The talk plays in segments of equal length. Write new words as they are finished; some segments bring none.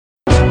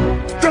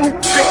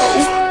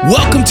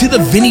Welcome to the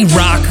Vinny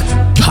Rock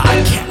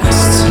Podcast.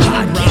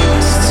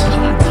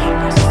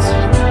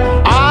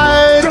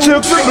 I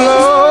took the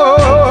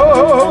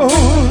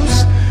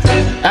blows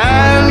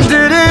and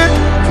did it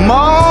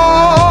my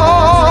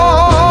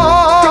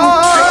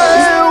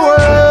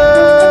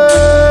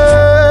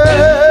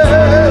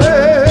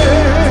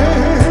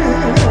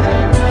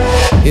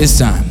way. It's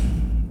time.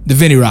 The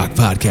Vinny Rock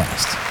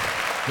Podcast.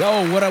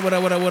 Yo, what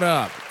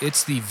up?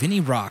 It's the Vinny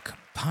Rock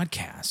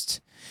Podcast.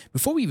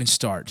 Before we even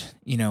start,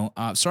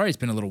 sorry it's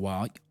been a little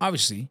while.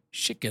 Obviously,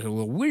 shit gets a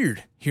little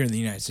weird here in the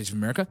United States of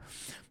America.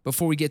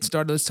 Before we get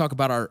started, let's talk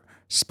about our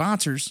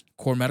sponsors,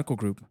 Core Medical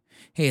Group.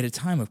 Hey, at a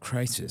time of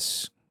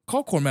crisis,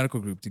 call Core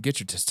Medical Group to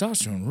get your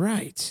testosterone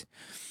right.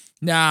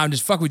 Nah, I'm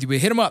just fucking with you, but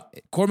hit them up.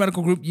 Core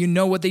Medical Group, you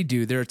know what they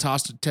do. They're a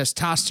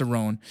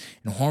testosterone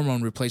and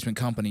hormone replacement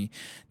company.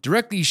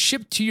 Directly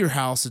shipped to your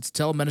house. It's a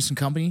telemedicine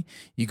company.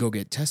 You go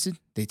get tested,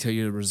 they tell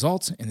you the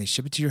results, and they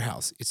ship it to your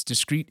house. It's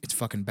discreet. It's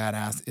fucking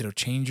badass. It'll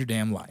change your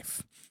damn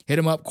life. Hit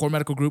them up, Core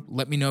Medical Group.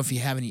 Let me know if you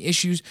have any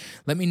issues.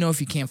 Let me know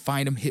if you can't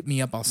find them. Hit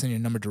me up. I'll send you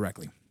a number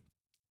directly.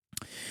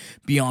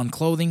 Beyond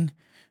Clothing.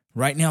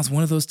 Right now, it's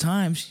one of those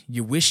times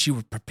you wish you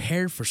were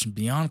prepared for some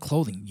Beyond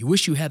Clothing. You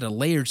wish you had a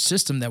layered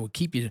system that would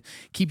keep you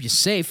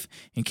safe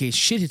in case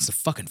shit hits the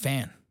fucking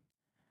fan.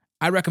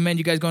 I recommend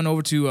you guys going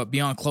over to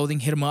Beyond Clothing.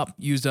 Hit them up.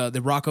 Use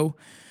the Rocco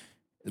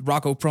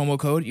promo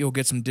code. You'll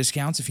get some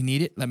discounts if you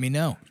need it. Let me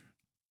know.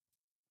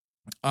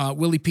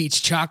 Willie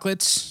Peach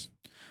Chocolates,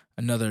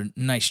 another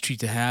nice treat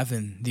to have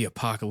in the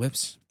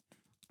apocalypse.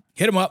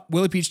 Hit them up.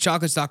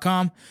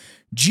 WilliePeachChocolates.com.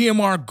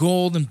 GMR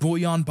Gold and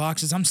Bullion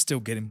boxes. I'm still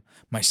getting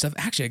my stuff.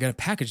 Actually, I got a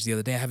package the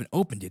other day. I haven't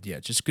opened it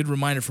yet. Just a good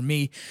reminder for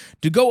me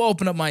to go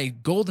open up my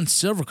gold and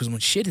silver, because when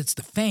shit hits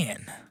the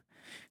fan,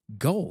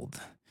 gold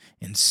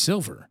and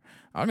silver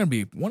are going to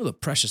be one of the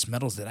precious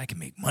metals that I can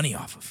make money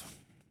off of.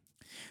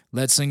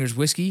 Lead Slingers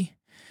Whiskey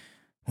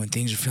when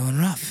things are feeling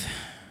rough.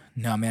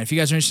 No, man, if you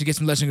guys are interested to get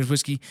some Lead Slingers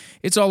Whiskey,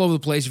 it's all over the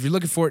place. If you're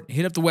looking for it,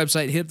 hit up the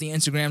website, hit up the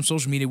Instagram,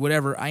 social media,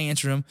 whatever. I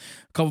answer them.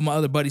 A couple of my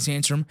other buddies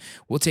answer them.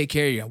 We'll take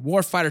care of you.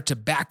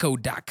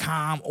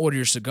 WarfighterTobacco.com. Order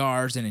your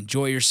cigars and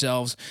enjoy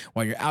yourselves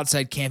while you're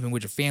outside camping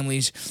with your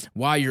families,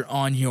 while you're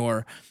on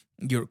your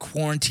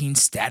quarantine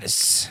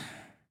status.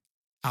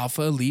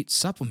 Alpha Elite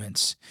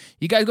Supplements.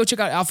 You guys go check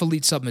out Alpha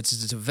Elite Supplements.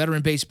 It's a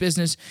veteran-based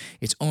business.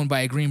 It's owned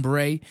by a Green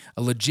Beret,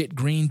 a legit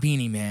green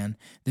beanie, man.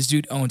 This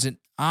dude owns it.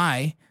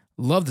 I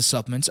love the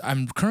supplements.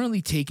 I'm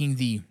currently taking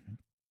the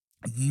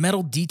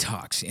Metal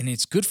Detox, and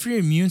it's good for your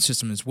immune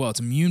system as well. It's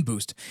immune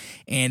boost,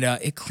 and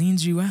it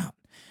cleans you out.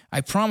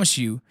 I promise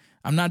you,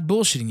 I'm not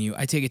bullshitting you.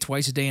 I take it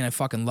twice a day, and I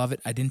fucking love it.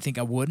 I didn't think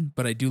I would,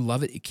 but I do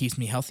love it. It keeps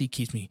me healthy,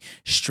 keeps me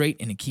straight,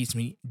 and it keeps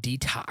me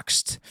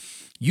detoxed.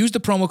 Use the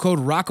promo code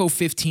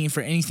ROCCO15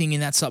 for anything in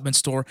that supplement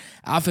store.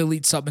 Alpha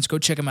Elite Supplements. Go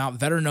check them out.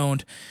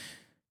 Veteran-owned,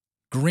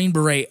 Green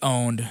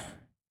Beret-owned,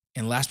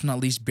 and last but not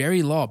least,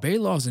 Berry Law. Berry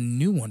Law is a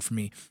new one for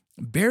me.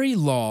 Berry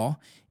Law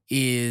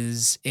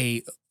is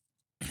a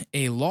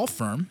law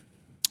firm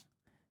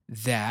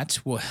that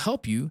will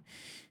help you.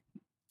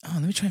 Oh,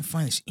 let me try and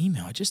find this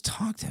email. I just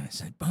talked to him. I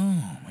said,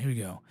 boom, here we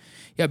go.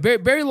 Yeah,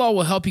 Berry Law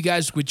will help you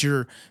guys with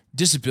your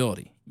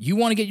disability. You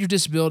want to get your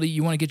disability,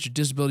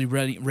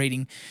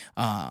 rating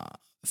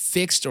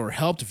fixed or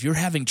helped. If you're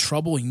having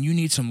trouble and you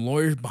need some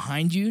lawyers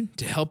behind you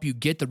to help you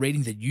get the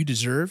rating that you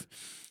deserve,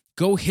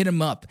 go hit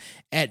them up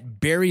at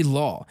Berry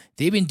Law.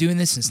 They've been doing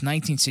this since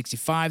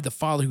 1965. The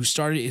father who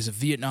started it is a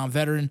Vietnam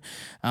veteran.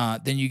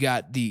 Then you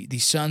got the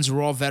sons who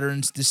are all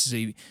veterans. This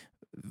is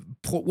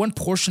one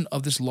portion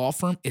of this law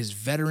firm is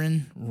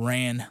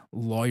veteran-ran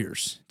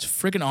lawyers. It's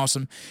freaking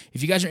awesome.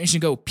 If you guys are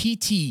interested, go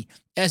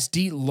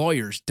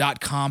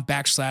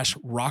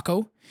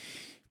ptsdlawyers.com/Rocco.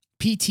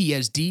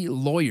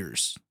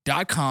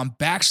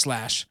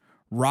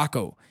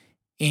 ptsdlawyers.com/Rocco.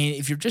 And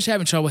if you're just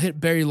having trouble, hit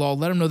Berry Law.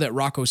 Let them know that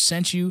Rocco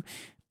sent you.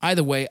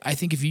 Either way, I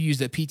think if you use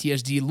that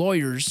PTSD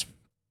Lawyers,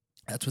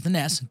 that's with an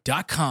S,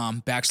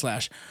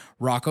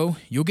 .com/Rocco,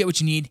 you'll get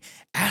what you need.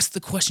 Ask the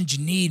questions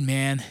you need,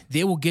 man.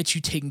 They will get you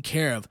taken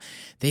care of.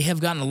 They have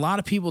gotten a lot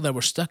of people that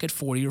were stuck at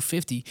 40 or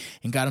 50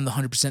 and got them the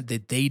 100%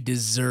 that they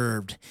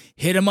deserved.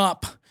 Hit them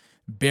up.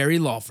 Berry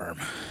Law Firm.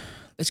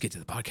 Let's get to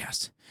the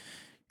podcast.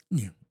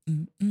 There's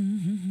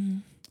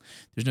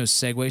no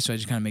segue, so I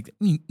just kind of make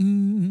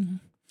the...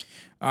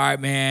 All right,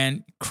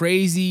 man.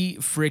 Crazy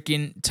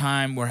freaking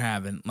time we're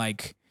having.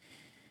 Like,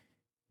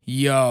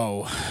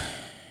 yo,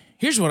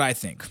 here's what I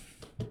think.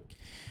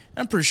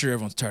 I'm pretty sure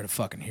everyone's tired of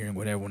fucking hearing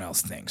what everyone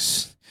else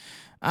thinks.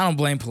 I don't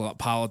blame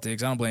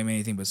politics. I don't blame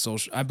anything but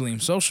social. I blame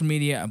social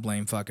media. I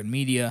blame fucking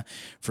media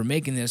for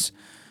making this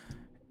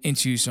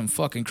into some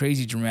fucking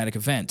crazy dramatic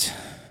event.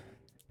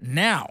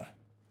 Now,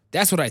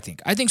 that's what I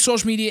think. I think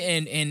social media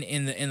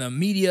and the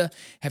media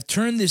have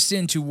turned this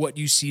into what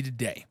you see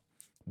today.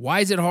 Why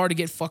is it hard to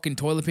get fucking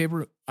toilet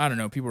paper? I don't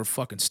know. People are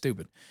fucking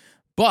stupid.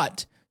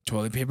 But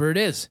toilet paper it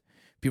is.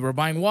 People are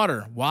buying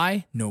water.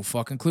 Why? No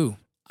fucking clue.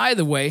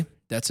 Either way,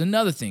 that's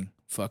another thing.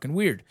 Fucking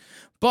weird.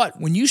 But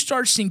when you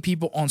start seeing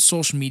people on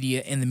social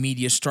media and the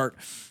media start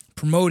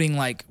promoting,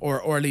 like,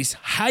 or at least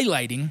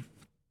highlighting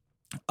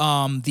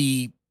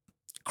the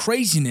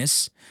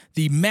craziness,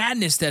 the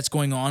madness that's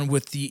going on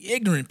with the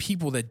ignorant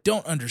people that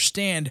don't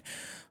understand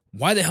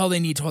why the hell they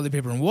need toilet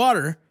paper and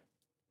water,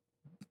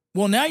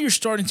 well, now you're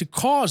starting to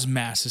cause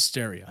mass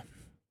hysteria.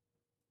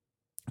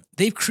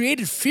 They've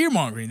created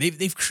fear-mongering.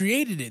 They've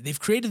created it. They've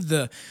created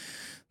the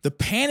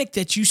panic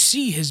that you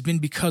see has been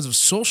because of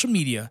social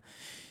media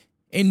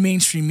and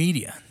mainstream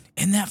media.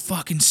 And that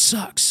fucking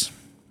sucks.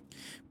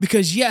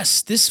 Because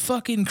yes, this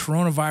fucking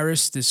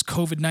coronavirus, this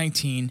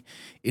COVID-19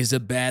 is a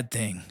bad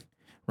thing,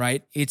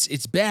 right?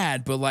 It's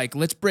bad, but like,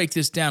 let's break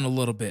this down a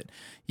little bit.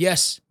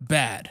 Yes,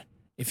 bad.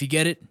 If you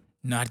get it,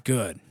 not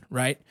good,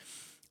 right?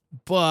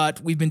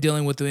 But we've been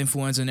dealing with the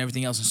influenza and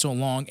everything else for so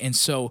long. And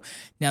so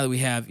now that we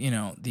have,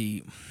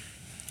 the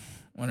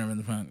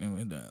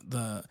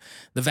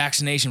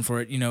vaccination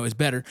for it, is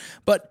better.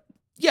 But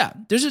yeah,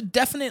 there's a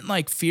definite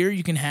like fear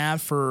you can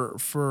have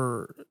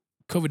for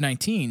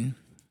COVID-19,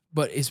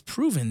 but it's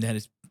proven that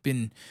it's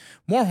been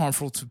more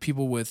harmful to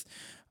people with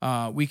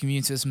weak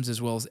immune systems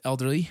as well as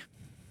elderly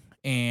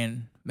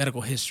and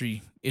medical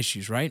history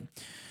issues, right?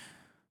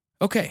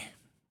 Okay.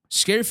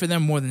 Scary for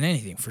them more than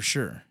anything, for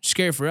sure.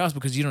 Scary for us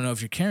because you don't know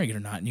if you're carrying it or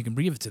not, and you can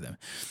give it to them.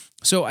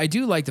 So I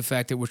do like the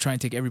fact that we're trying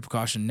to take every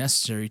precaution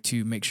necessary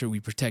to make sure we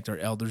protect our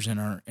elders and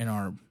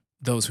our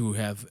those who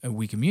have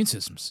weak immune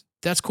systems.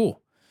 That's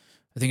cool.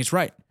 I think it's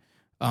right.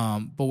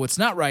 But what's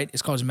not right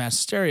is causing mass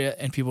hysteria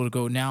and people to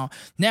go now,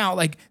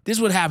 like, this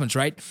is what happens,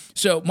 right?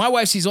 So my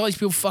wife sees all these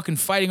people fucking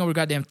fighting over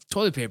goddamn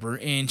toilet paper,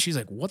 and she's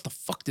like, what the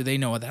fuck do they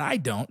know that I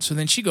don't? So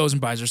then she goes and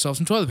buys herself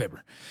some toilet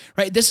paper,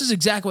 right? This is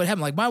exactly what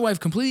happened. Like, my wife,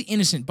 completely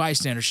innocent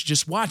bystander, she's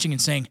just watching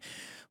and saying,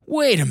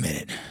 wait a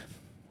minute,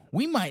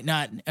 we might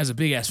not, as a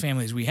big-ass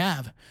family as we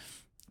have,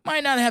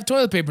 might not have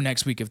toilet paper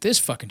next week if this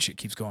fucking shit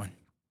keeps going.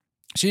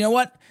 So you know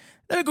what?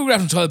 Let me go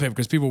grab some toilet paper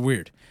because people are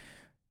weird.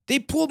 They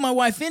pulled my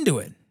wife into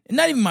it. And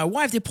not even my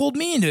wife, they pulled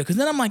me into it. Because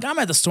then I'm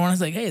at the store and I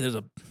was like, hey, there's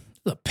a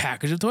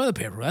package of toilet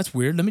paper. That's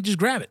weird. Let me just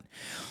grab it.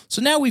 So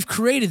now we've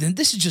created, and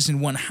this is just in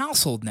one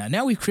household now.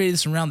 Now we've created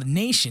this around the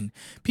nation.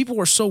 People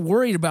are so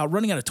worried about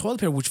running out of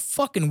toilet paper, which is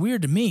fucking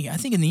weird to me. I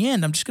think in the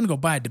end, I'm just going to go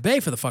buy a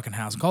debate for the fucking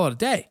house and call it a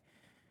day.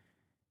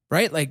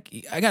 Right?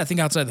 Like, I got to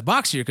think outside the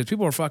box here because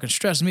people are fucking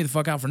stressing me the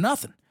fuck out for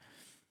nothing.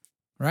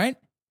 Right?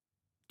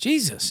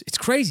 Jesus, it's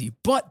crazy.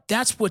 But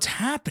that's what's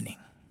happening.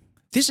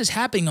 This is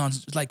happening on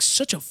like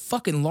such a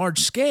fucking large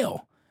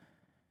scale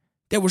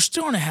that we're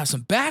still going to have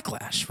some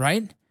backlash,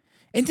 right?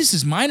 And this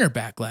is minor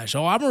backlash.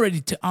 Oh, I'm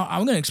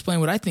going to explain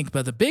what I think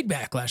about the big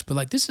backlash, but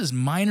like, this is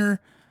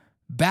minor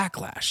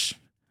backlash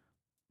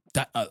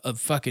of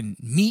fucking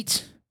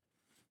meat,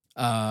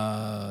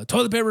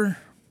 toilet paper,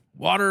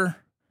 water.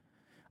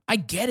 I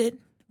get it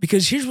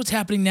because here's what's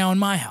happening now in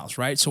my house,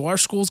 right? So our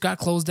schools got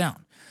closed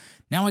down.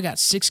 Now I got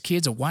 6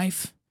 kids, a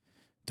wife,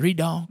 3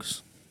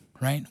 dogs,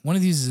 right? One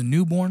of these is a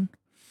newborn.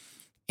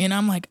 And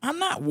I'm like, I'm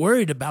not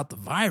worried about the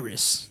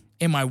virus.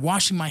 Am I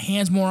washing my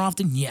hands more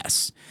often?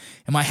 Yes.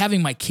 Am I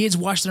having my kids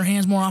wash their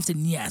hands more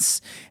often? Yes.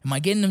 Am I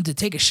getting them to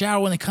take a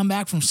shower when they come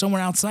back from somewhere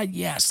outside?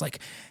 Yes. Like,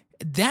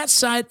 that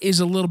side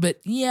is a little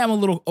bit, I'm a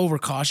little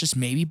overcautious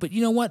maybe, but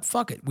you know what?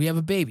 Fuck it. We have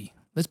a baby.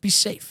 Let's be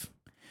safe.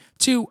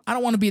 2, I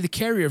don't want to be the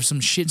carrier of some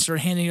shit and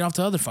start handing it off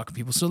to other fucking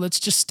people, so let's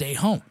just stay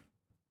home.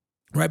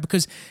 Right?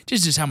 Because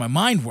this is just how my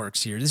mind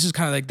works here. This is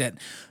kind of like that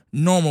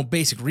normal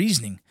basic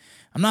reasoning.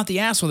 I'm not the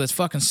asshole that's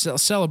fucking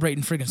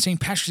celebrating freaking St.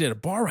 Patrick's Day at a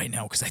bar right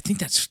now because I think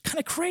that's kind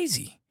of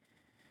crazy.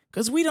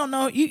 Because we don't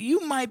know. You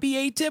might be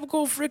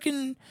atypical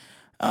freaking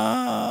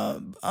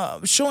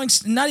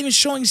not even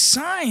showing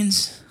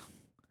signs.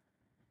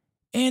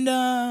 And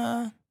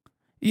I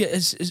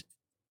think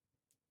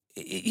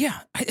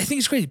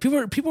it's crazy.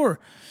 People are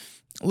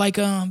like,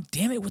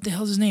 damn it, what the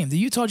hell is his name? The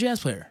Utah Jazz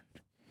player.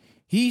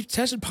 He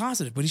tested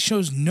positive, but he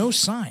shows no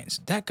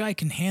signs. That guy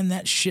can hand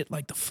that shit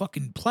like the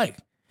fucking plague.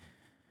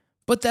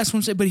 But that's what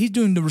I'm saying. But he's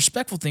doing the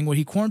respectful thing where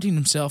he quarantined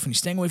himself and he's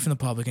staying away from the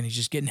public and he's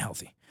just getting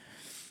healthy.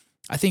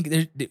 I think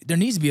there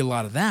needs to be a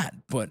lot of that.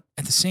 But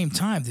at the same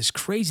time, this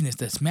craziness,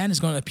 this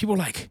madness going on, people are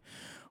like,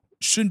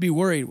 shouldn't be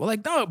worried. Well,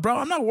 like, no, bro,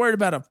 I'm not worried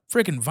about a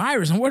freaking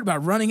virus. I'm worried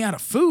about running out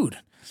of food.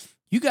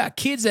 You got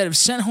kids that have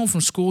sent home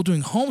from school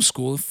doing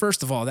homeschool.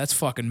 First of all, that's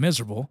fucking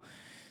miserable.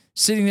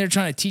 Sitting there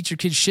trying to teach your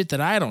kids shit that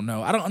I don't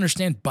know. I don't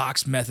understand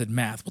box method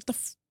math. What the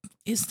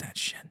is that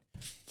shit?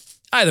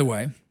 Either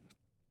way.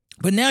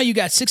 But now you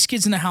got 6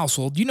 kids in the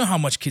household. You know how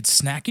much kids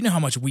snack. You know how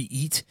much we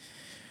eat.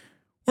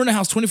 We're in the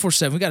house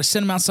 24/7. We got to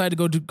send them outside to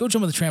go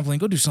jump on the trampoline,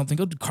 go do something,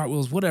 go do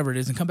cartwheels, whatever it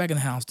is, and come back in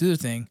the house, do their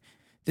thing.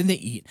 Then they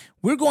eat.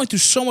 We're going through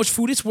so much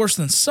food. It's worse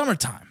than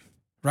summertime,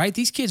 right?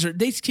 These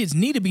kids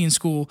need to be in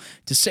school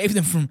to save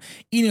them from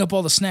eating up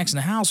all the snacks in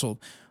the household.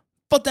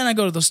 But then I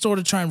go to the store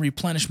to try and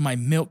replenish my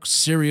milk,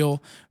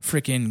 cereal,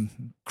 freaking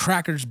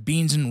crackers,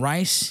 beans, and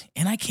rice,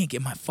 and I can't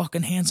get my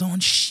fucking hands on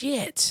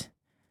shit.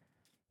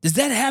 Does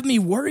that have me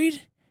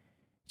worried?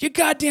 You're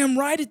goddamn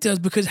right it does,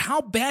 because how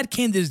bad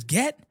can this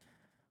get?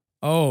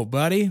 Oh,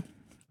 buddy.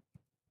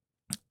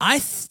 I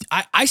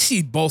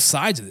see both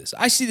sides of this.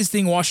 I see this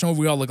thing washing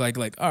over. We all look like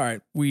all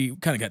right, we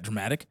kind of got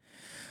dramatic.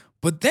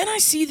 But then I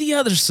see the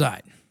other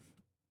side.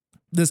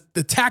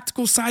 the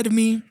tactical side of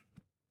me,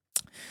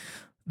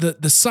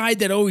 the side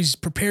that always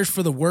prepares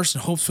for the worst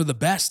and hopes for the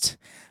best,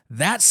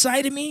 that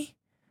side of me,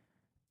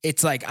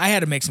 it's like I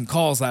had to make some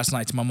calls last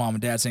night to my mom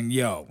and dad saying,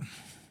 yo,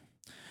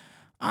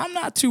 I'm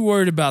not too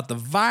worried about the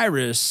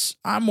virus.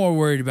 I'm more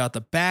worried about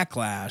the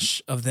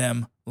backlash of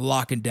them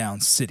locking down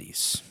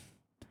cities.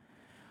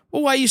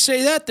 Well, why you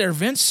say that there,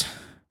 Vince?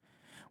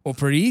 Well,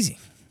 pretty easy.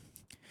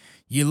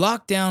 You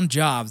lock down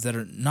jobs that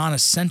are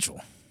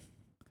non-essential.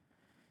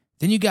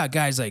 Then you got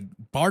guys like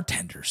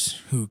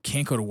bartenders who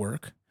can't go to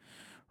work,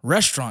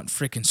 restaurant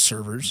freaking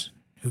servers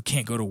who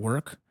can't go to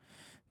work.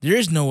 There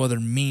is no other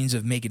means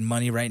of making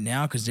money right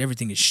now because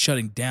everything is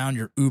shutting down.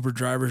 Your Uber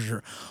drivers,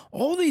 your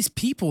all these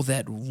people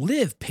that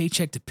live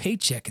paycheck to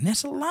paycheck, and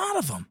that's a lot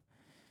of them.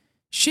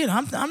 Shit,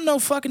 I'm no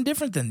fucking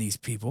different than these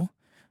people.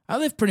 I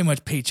live pretty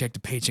much paycheck to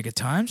paycheck at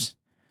times.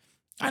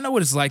 I know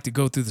what it's like to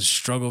go through the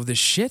struggle of this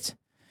shit.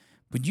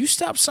 But you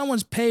stop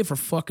someone's pay for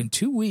fucking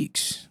 2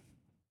 weeks,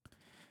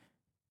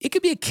 it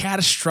could be a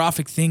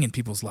catastrophic thing in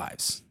people's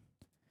lives.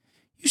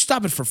 You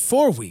stop it for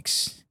 4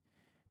 weeks,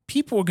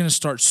 people are going to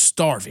start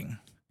starving.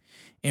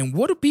 And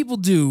what do people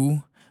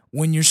do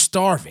when you're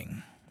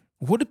starving?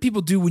 What do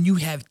people do when you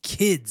have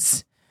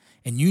kids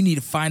and you need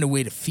to find a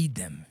way to feed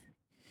them?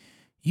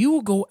 You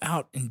will go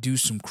out and do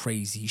some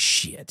crazy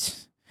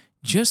shit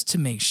just to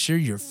make sure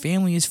your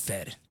family is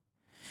fed.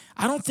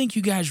 I don't think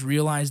you guys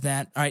realize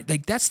that. All right,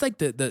 like that's like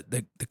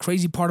the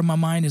crazy part of my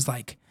mind is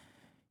like,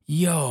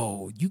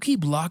 yo, you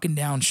keep locking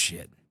down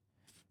shit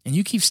and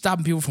you keep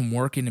stopping people from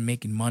working and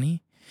making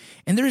money.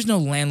 And there is no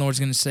landlord's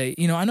going to say,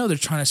 you know, I know they're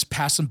trying to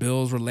pass some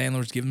bills where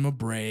landlords give them a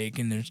break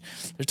and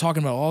they're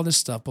talking about all this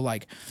stuff. But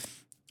like,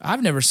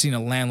 I've never seen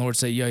a landlord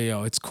say,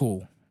 yo, it's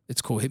cool.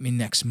 It's cool. Hit me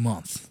next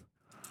month.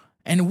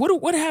 And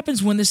what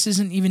happens when this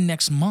isn't even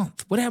next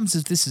month? What happens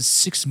if this is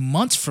 6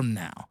 months from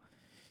now?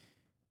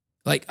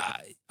 Like,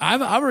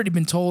 I've already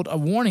been told a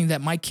warning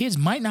that my kids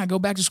might not go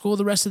back to school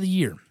the rest of the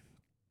year.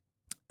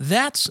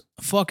 That's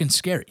fucking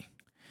scary.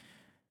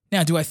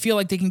 Now, do I feel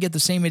like they can get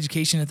the same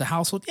education at the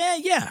household?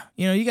 Yeah.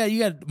 You know, you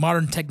got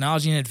modern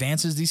technology and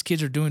advances. These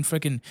kids are doing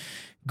freaking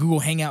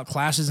Google Hangout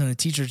classes, and the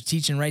teacher's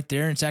teaching right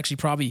there. And it's actually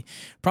probably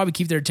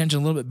keep their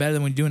attention a little bit better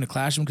than when you do in a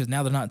classroom because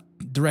now they're not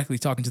directly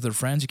talking to their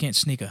friends. You can't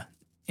sneak a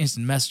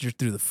instant messenger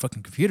through the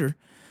fucking computer.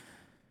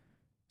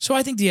 So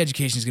I think the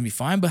education is going to be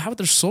fine, but how about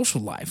their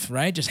social life,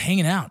 right? Just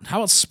hanging out. How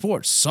about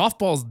sports?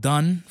 Softball's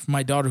done for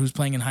my daughter who's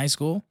playing in high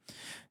school.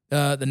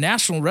 The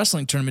National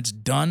Wrestling Tournament's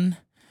done.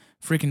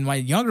 Freaking my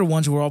younger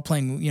ones who are all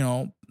playing, you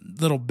know,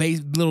 little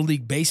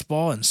league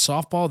baseball and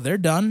softball, they're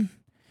done.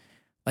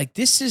 Like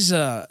this is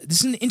an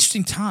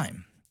interesting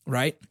time,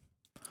 right?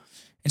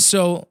 And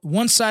so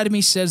one side of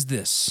me says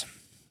this: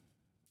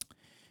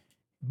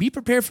 be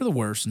prepared for the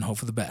worst and hope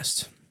for the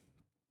best.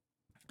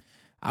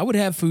 I would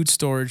have food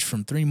storage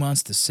from 3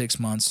 months to 6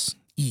 months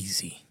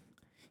easy.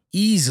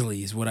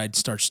 Easily is what I'd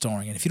start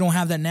storing. And if you don't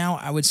have that now,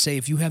 I would say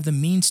if you have the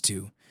means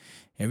to,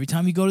 every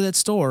time you go to that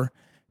store,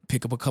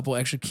 pick up a couple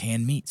extra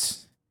canned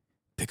meats.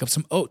 Pick up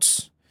some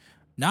oats.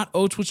 Not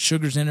oats with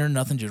sugars in it or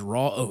nothing, just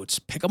raw oats.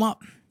 Pick them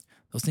up.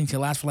 Those things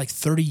can last for like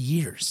 30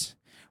 years.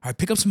 All right,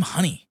 pick up some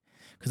honey.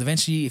 Because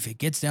eventually, if it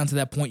gets down to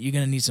that point, you're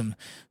going to need some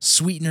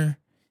sweetener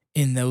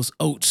in those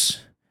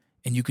oats,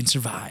 and you can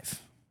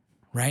survive,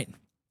 right?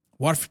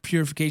 Water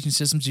purification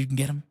systems, you can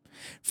get them.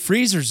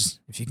 Freezers,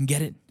 if you can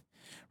get it.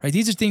 Right?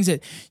 These are things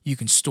that you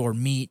can store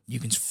meat, you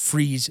can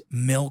freeze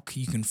milk,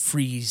 you can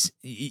freeze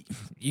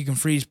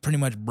pretty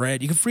much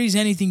bread. You can freeze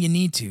anything you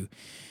need to.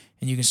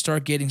 And you can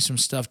start getting some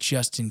stuff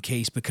just in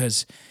case,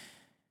 because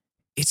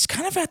it's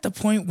kind of at the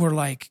point where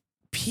like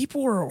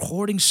people are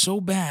hoarding so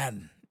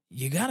bad.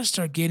 You got to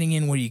start getting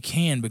in where you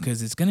can,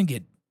 because it's going to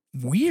get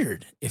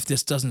weird if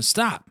this doesn't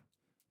stop.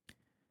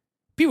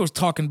 People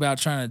are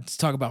trying to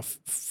talk about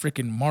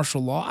freaking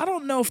martial law. I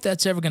don't know if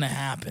that's ever going to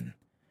happen.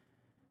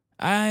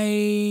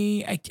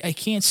 I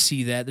can't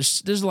see that.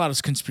 There's a lot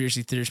of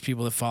conspiracy theorist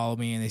people that follow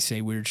me and they say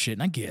weird shit,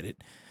 and I get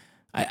it.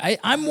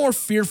 I'm more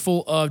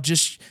fearful of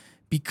just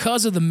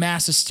because of the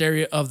mass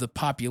hysteria of the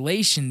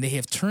population, they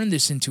have turned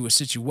this into a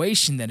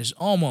situation that is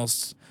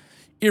almost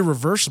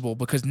irreversible,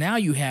 because now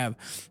you have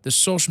the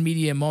social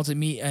media,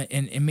 multimedia,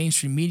 and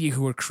mainstream media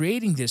who are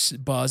creating this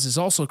buzz is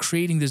also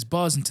creating this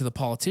buzz into the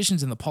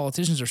politicians, and the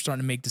politicians are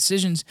starting to make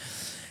decisions.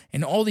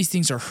 And all these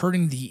things are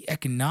hurting the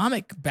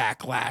economic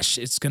backlash.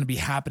 It's going to be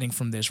happening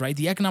from this, right?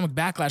 The economic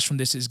backlash from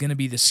this is going to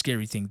be the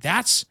scary thing.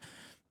 That's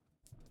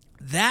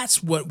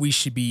what we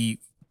should be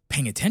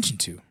paying attention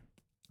to.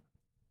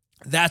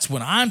 That's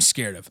what I'm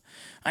scared of.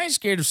 I ain't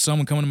scared of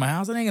someone coming to my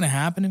house. That ain't going to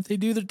happen. If they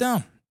do, they're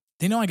dumb.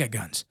 They know I got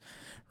guns,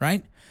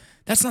 right?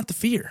 That's not the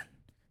fear.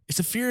 It's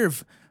the fear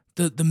of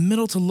the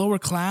middle to lower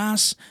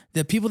class,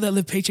 the people that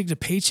live paycheck to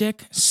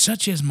paycheck,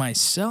 such as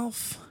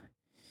myself,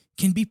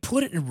 can be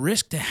put at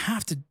risk to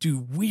have to do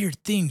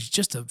weird things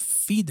just to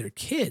feed their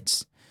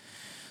kids.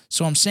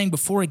 So I'm saying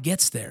before it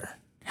gets there,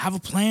 have a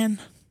plan,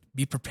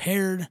 be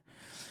prepared,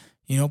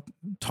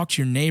 talk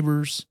to your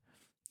neighbors,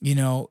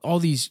 All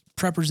these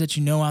preppers that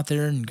you know out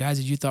there and guys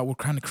that you thought were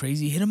kind of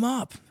crazy, hit them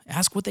up.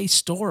 Ask what they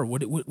store.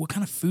 What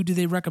kind of food do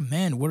they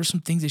recommend? What are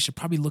some things they should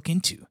probably look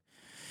into?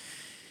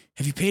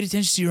 Have you paid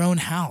attention to your own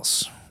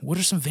house? What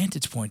are some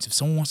vantage points if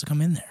someone wants to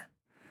come in there,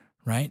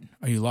 right?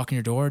 Are you locking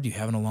your door? Do you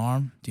have an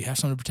alarm? Do you have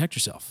something to protect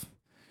yourself,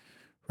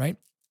 right?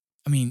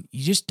 I mean,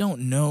 you just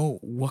don't know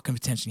what can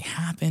potentially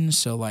happen.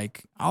 So,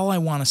 all I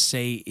want to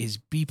say is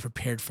be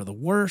prepared for the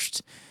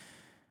worst.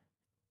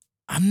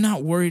 I'm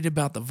not worried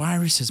about the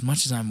virus as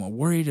much as I'm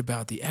worried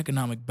about the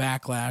economic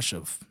backlash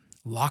of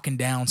locking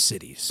down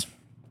cities.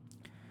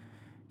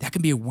 That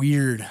can be a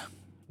weird,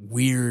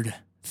 weird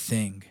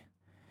thing.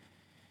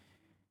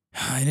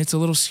 And it's a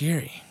little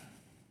scary,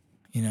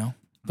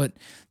 But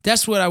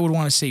that's what I would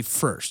want to say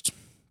first.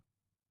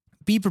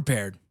 Be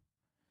prepared.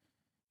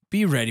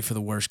 Be ready for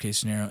the worst case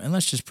scenario. And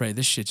let's just pray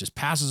this shit just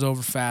passes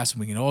over fast and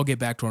we can all get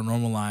back to our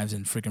normal lives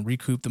and freaking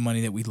recoup the money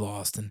that we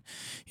lost. And,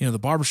 the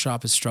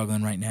barbershop is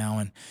struggling right now.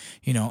 And,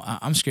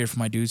 I'm scared for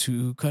my dudes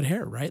who cut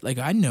hair, right?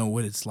 I know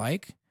what it's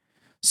like.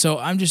 So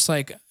I'm just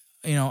I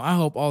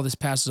hope all this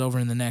passes over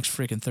in the next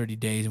freaking 30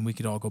 days and we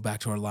could all go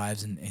back to our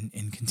lives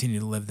and continue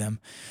to live them.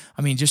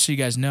 I mean, just so you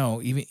guys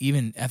know,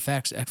 even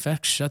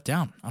FX shut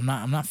down. I'm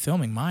not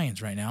filming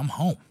Mayans right now. I'm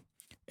home.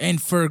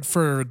 And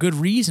for a good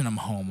reason, I'm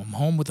home. I'm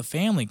home with the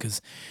family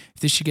because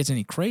if this shit gets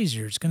any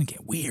crazier, it's going to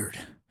get weird.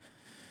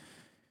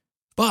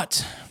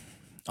 But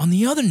on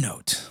the other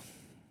note,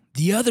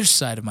 the other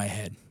side of my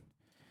head,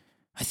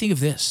 I think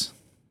of this.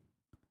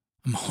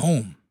 I'm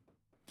home,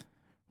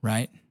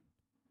 right?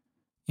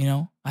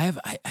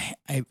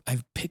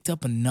 I've picked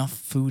up enough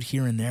food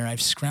here and there. I've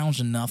scrounged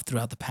enough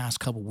throughout the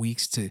past couple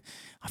weeks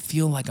I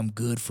feel like I'm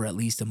good for at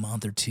least a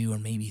month or two or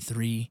maybe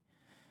 3.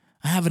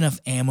 I have enough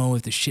ammo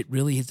if the shit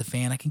really hits the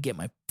fan. I can get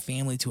my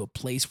family to a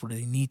place where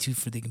they need to,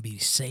 for they can be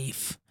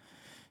safe.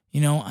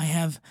 I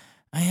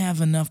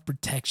have enough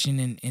protection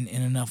and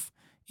enough,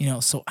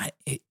 so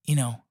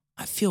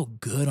I feel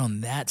good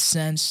on that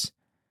sense.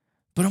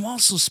 But I'm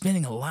also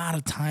spending a lot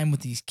of time with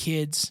these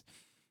kids.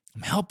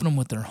 I'm helping them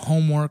with their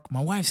homework.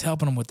 My wife's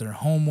helping them with their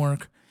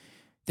homework.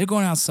 They're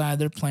going outside.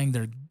 They're playing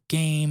their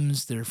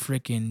games, their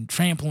freaking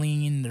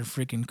trampoline, their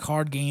freaking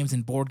card games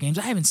and board games.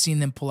 I haven't seen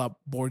them pull out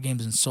board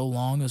games in so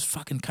long. It was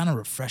fucking kind of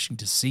refreshing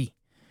to see.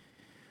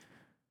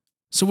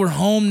 So we're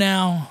home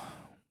now.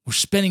 We're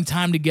spending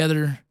time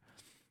together.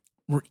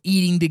 We're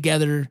eating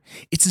together.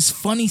 It's this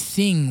funny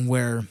thing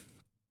where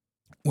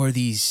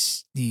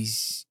these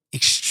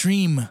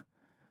extreme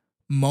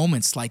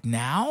moments like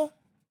now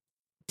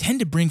tend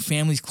to bring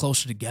families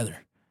closer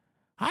together.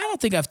 I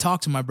don't think I've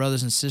talked to my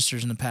brothers and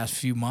sisters in the past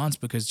few months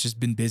because it's just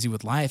been busy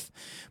with life,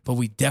 but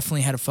we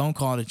definitely had a phone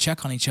call to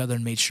check on each other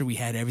and made sure we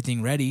had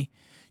everything ready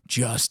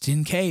just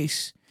in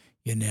case.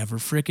 You never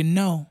freaking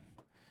know.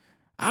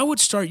 I would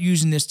start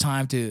using this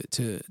time to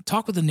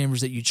talk with the neighbors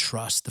that you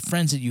trust, the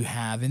friends that you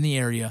have in the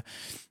area,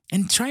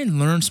 and try and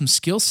learn some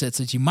skill sets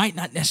that you might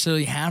not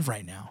necessarily have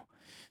right now.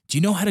 Do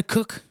you know how to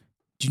cook?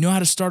 Do you know how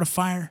to start a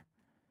fire?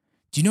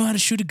 Do you know how to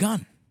shoot a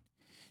gun?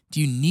 Do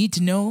you need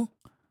to know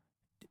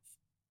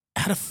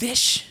how to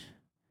fish?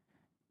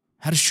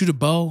 How to shoot a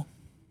bow?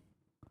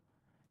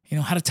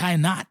 How to tie a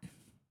knot?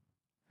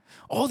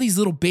 All these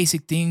little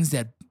basic things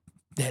that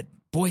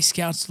Boy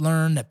Scouts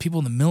learn, that people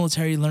in the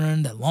military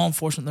learn, that law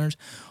enforcement learns.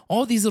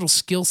 All these little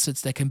skill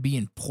sets that can be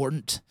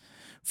important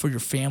for your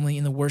family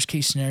in the worst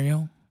case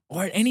scenario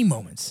or at any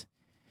moment.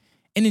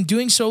 And in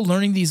doing so,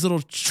 learning these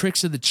little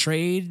tricks of the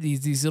trade,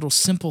 these little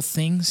simple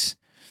things,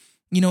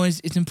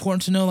 it's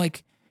important to know,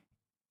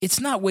 it's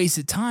not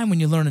wasted time when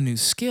you learn a new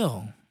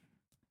skill.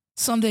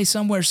 Someday,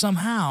 somewhere,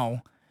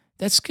 somehow,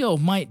 that skill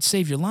might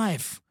save your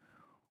life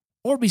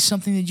or be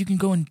something that you can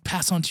go and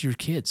pass on to your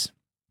kids.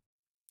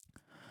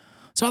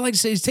 So I'd like to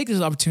say is take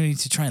this opportunity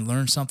to try and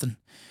learn something.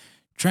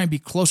 Try and be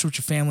closer with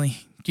your family.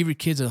 Give your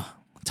kids a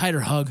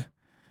tighter hug,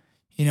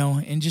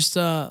 and just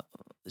try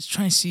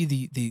and see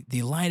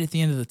the light at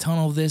the end of the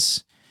tunnel of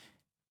this.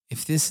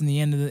 If this in the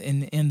end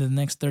of the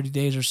next 30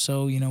 days or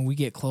so, we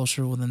get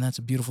closer, well, then that's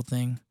a beautiful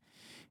thing.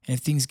 And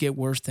if things get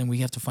worse, then we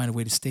have to find a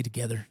way to stay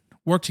together,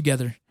 work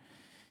together,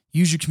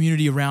 use your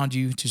community around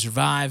you to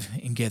survive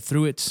and get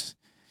through it.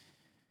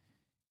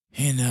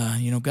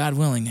 And, God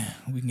willing,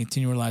 we can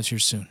continue our lives here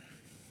soon.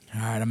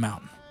 All right, I'm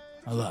out.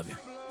 I love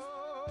you.